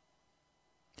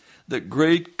 that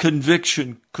great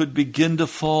conviction could begin to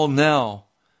fall now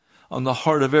on the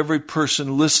heart of every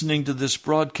person listening to this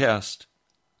broadcast,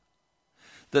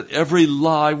 that every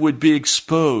lie would be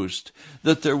exposed,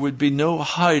 that there would be no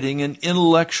hiding in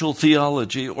intellectual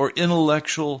theology or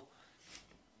intellectual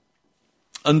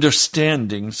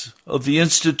understandings of the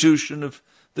institution of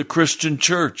the Christian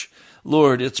church.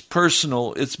 Lord, it's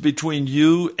personal. It's between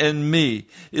you and me.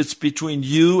 It's between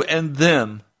you and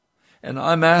them. And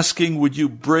I'm asking, would you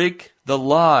break the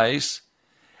lies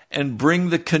and bring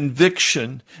the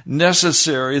conviction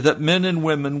necessary that men and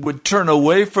women would turn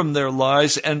away from their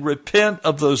lies and repent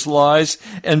of those lies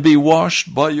and be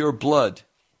washed by your blood.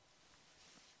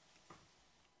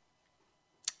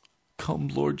 Come,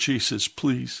 Lord Jesus,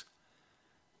 please.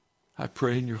 I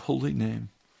pray in your holy name.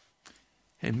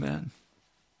 Amen.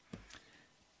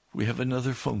 We have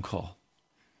another phone call.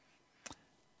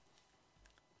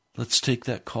 Let's take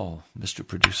that call, Mr.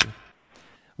 Producer.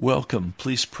 Welcome.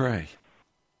 Please pray.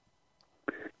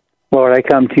 Lord, I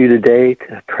come to you today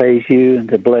to praise you and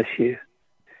to bless you.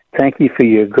 Thank you for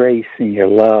your grace and your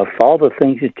love, for all the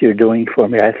things that you're doing for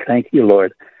me. I thank you,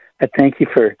 Lord. I thank you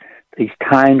for these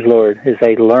times, Lord, as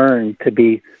I learn to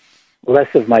be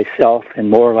less of myself and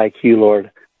more like you,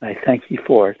 Lord. I thank you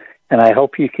for it. And I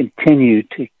hope you continue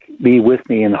to be with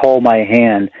me and hold my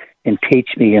hand and teach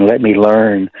me and let me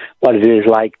learn what it is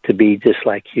like to be just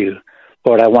like you.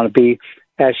 Lord, I want to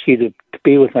ask you to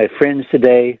be with my friends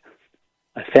today,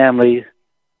 my family.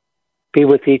 Be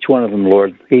with each one of them,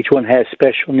 Lord. Each one has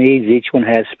special needs. Each one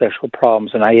has special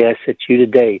problems. And I ask that you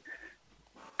today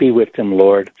be with them,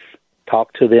 Lord.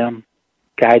 Talk to them,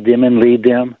 guide them and lead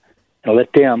them, and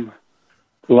let them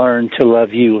learn to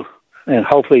love you and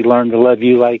hopefully learn to love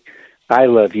you like I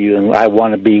love you and I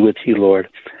want to be with you, Lord.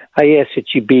 I ask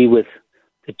that you be with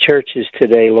the churches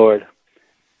today, Lord.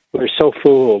 We're so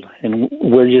fooled, and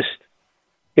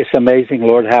it's amazing,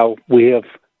 Lord, how we have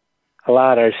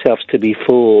allowed ourselves to be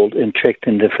fooled and tricked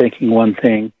into thinking one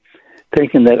thing,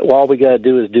 thinking that all we got to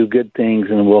do is do good things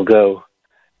and we'll go.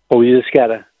 Or we just got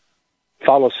to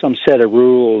follow some set of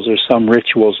rules or some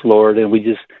rituals, Lord, and we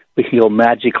can go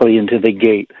magically into the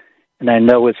gate. And I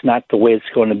know it's not the way it's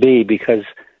going to be because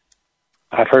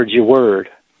I've heard your word.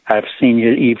 I've seen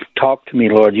you. You've talked to me,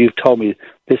 Lord. You've told me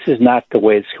this is not the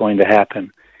way it's going to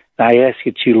happen. And I ask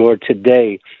that you, Lord,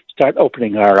 today start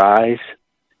opening our eyes.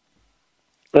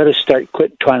 Let us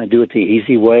quit trying to do it the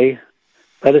easy way.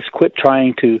 Let us quit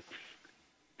trying to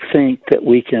think that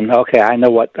we can, okay, I know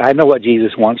what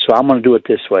Jesus wants, so I'm going to do it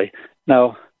this way.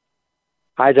 No,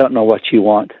 I don't know what you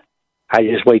want. I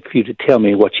just wait for you to tell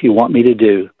me what you want me to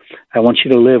do. I want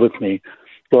you to live with me.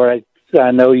 Lord,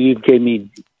 I know you've gave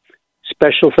me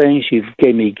special things. You've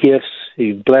gave me gifts.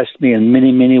 You've blessed me in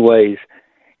many, many ways.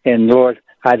 And Lord,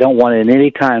 I don't want to at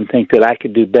any time think that I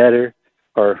could do better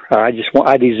or I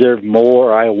deserve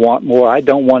more or I want more. I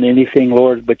don't want anything,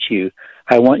 Lord, but you.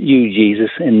 I want you,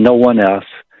 Jesus, and no one else.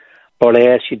 Lord, I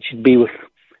ask you to be with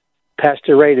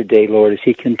Pastor Ray today, Lord, as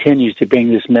he continues to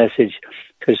bring this message,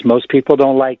 because most people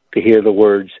don't like to hear the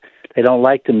words. They don't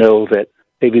like to know that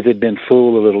maybe they've been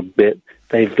fooled a little bit.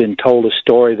 They've been told a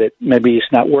story that maybe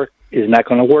is not going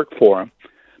to work for them.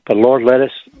 But Lord, let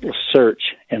us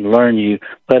search and learn you.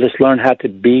 Let us learn how to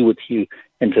be with you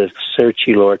and to search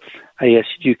you, Lord. I ask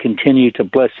that you continue to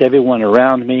bless everyone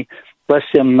around me. Bless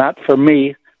them not for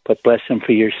me, but bless them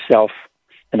for yourself.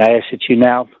 And I ask that you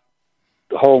now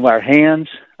hold our hands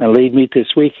and lead me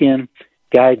this weekend.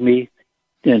 Guide me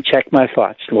and check my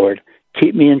thoughts, Lord.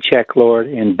 Keep me in check, Lord,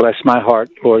 and bless my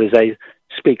heart, Lord, as I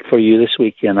speak for you this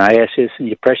weekend. I ask this in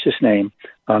your precious name.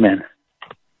 Amen.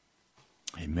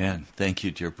 Amen. Thank you,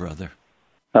 dear brother.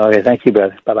 Okay, thank you,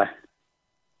 brother. Bye-bye.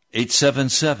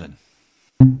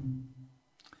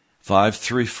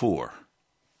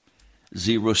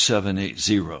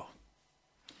 877-534-0780.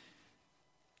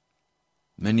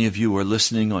 Many of you are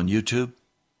listening on YouTube.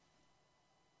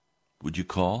 Would you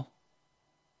call?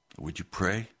 Or would you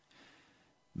pray?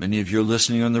 Many of you are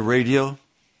listening on the radio.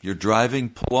 You're driving,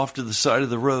 pull off to the side of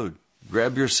the road.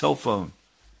 Grab your cell phone.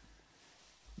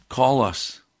 Call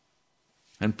us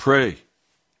and pray.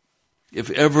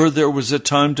 If ever there was a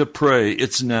time to pray,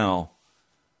 it's now.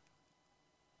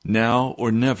 Now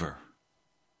or never.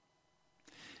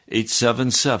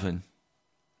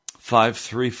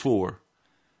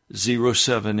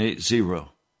 877-534-0780.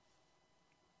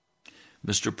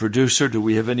 Mr. Producer, do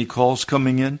we have any calls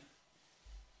coming in?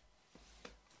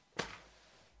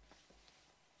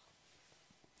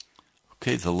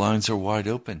 Okay, the lines are wide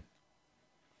open.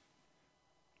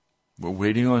 We're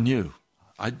waiting on you.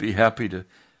 I'd be happy to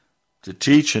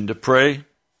teach and to pray,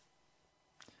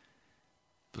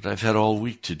 but I've had all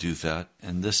week to do that,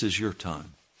 and this is your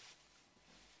time.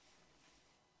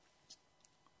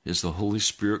 Is the Holy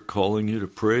Spirit calling you to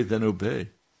pray? Then obey.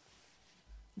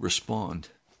 Respond.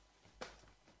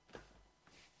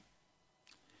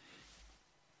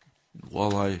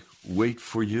 While I wait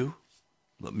for you,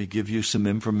 let me give you some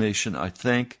information. I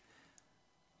thank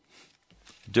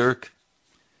Dirk.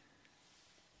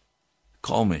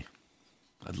 Call me.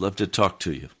 I'd love to talk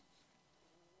to you.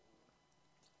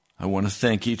 I want to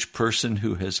thank each person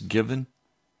who has given.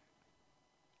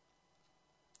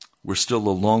 We're still a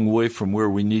long way from where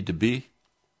we need to be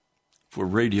for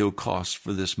radio costs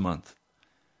for this month.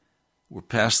 We're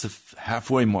past the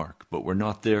halfway mark, but we're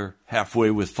not there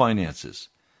halfway with finances.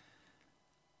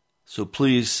 So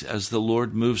please, as the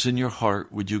Lord moves in your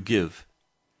heart, would you give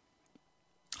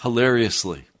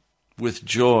hilariously, with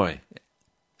joy,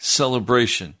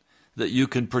 celebration, that you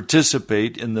can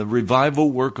participate in the revival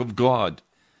work of God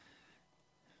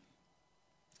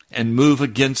and move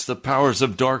against the powers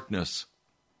of darkness.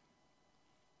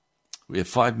 We have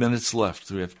 5 minutes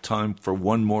left. We have time for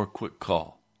one more quick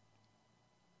call.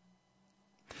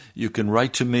 You can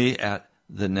write to me at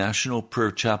the National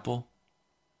Prayer Chapel,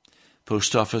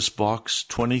 Post Office Box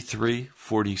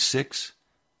 2346,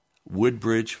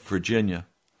 Woodbridge, Virginia,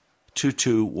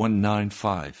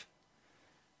 22195.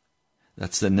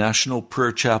 That's the National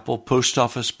Prayer Chapel, Post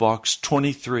Office Box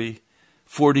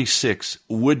 2346,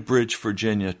 Woodbridge,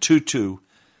 Virginia,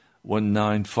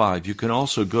 22195. You can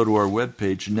also go to our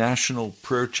webpage,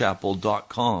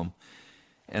 nationalprayerchapel.com,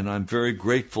 and I'm very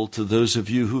grateful to those of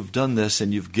you who've done this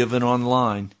and you've given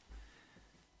online.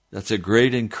 That's a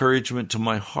great encouragement to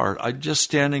my heart. I'm just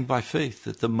standing by faith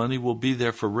that the money will be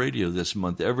there for radio this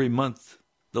month. Every month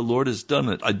The Lord has done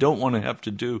it. I don't want to have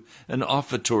to do an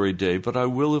offertory day, but I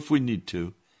will if we need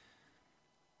to.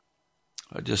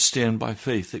 I just stand by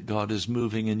faith that God is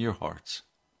moving in your hearts.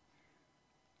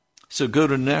 So go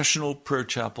to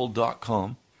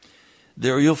nationalprayerchapel.com.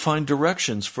 There you'll find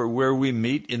directions for where we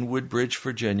meet in Woodbridge,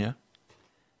 Virginia.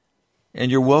 And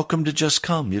you're welcome to just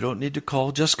come. You don't need to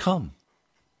call, just come.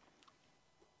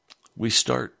 We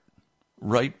start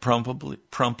right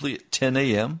promptly at 10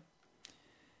 a.m.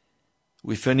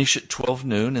 We finish at 12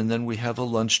 noon, and then we have a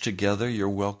lunch together. You're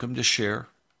welcome to share.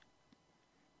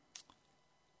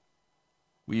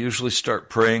 We usually start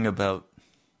praying about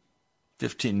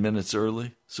 15 minutes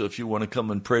early. So if you want to come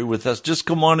and pray with us, just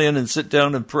come on in and sit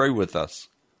down and pray with us.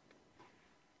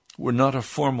 We're not a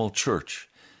formal church.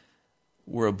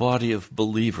 We're a body of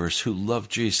believers who love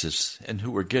Jesus and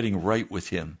who are getting right with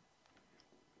him.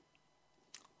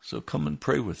 So come and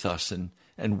pray with us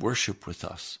and worship with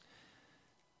us.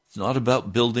 It's not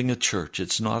about building a church.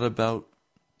 It's not about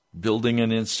building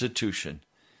an institution.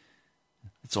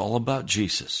 It's all about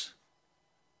Jesus.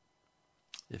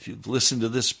 If you've listened to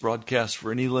this broadcast for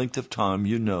any length of time,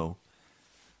 you know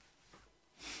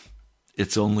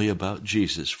it's only about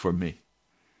Jesus for me.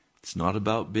 It's not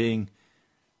about being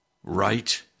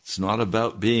right. It's not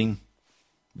about being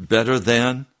better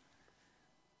than.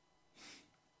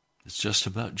 It's just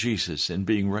about Jesus and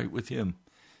being right with him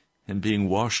and being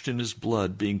washed in his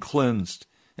blood, being cleansed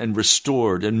and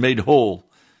restored and made whole,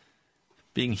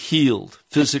 being healed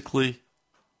physically,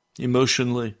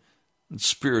 emotionally, and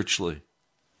spiritually.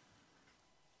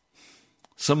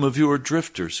 Some of you are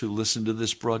drifters who listen to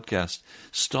this broadcast.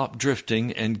 Stop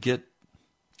drifting and get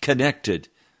connected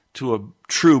to a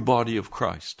true body of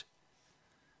Christ,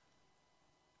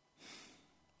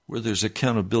 where there's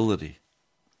accountability,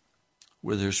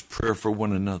 where there's prayer for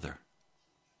one another.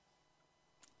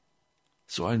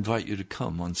 So I invite you to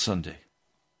come on Sunday.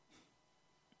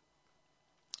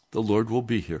 The Lord will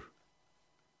be here.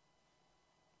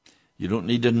 You don't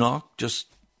need to knock, just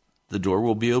the door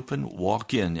will be open,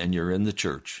 walk in, and you're in the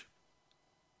church.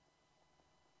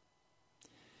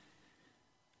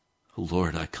 Oh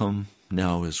Lord, I come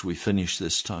now as we finish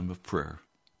this time of prayer.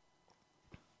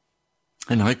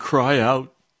 And I cry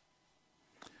out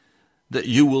that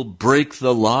you will break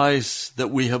the lies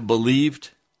that we have believed,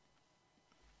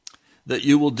 that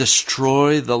you will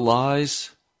destroy the lies,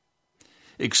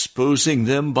 exposing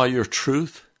them by your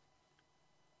truth.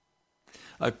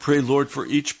 I pray, Lord, for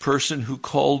each person who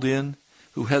called in,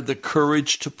 who had the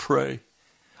courage to pray.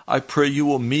 I pray you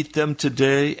will meet them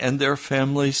today and their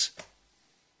families.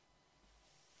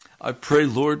 I pray,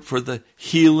 Lord, for the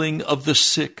healing of the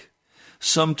sick.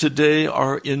 Some today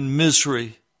are in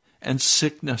misery and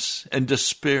sickness and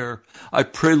despair. I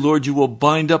pray, Lord, you will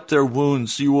bind up their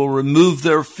wounds, you will remove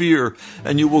their fear,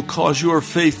 and you will cause your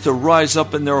faith to rise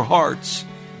up in their hearts.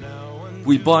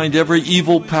 We bind every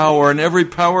evil power and every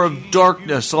power of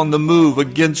darkness on the move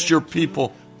against your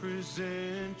people.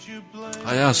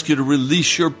 I ask you to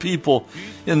release your people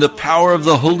in the power of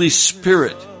the Holy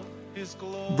Spirit,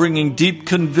 bringing deep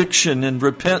conviction and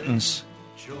repentance.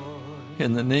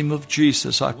 In the name of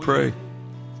Jesus, I pray.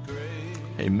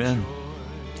 Amen.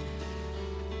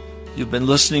 You've been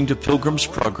listening to Pilgrim's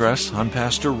Progress. I'm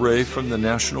Pastor Ray from the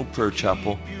National Prayer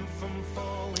Chapel.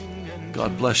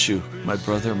 God bless you, my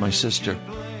brother, my sister.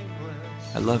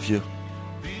 I love you.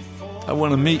 I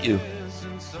want to meet you.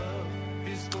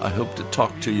 I hope to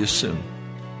talk to you soon.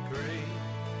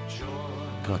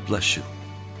 God bless you.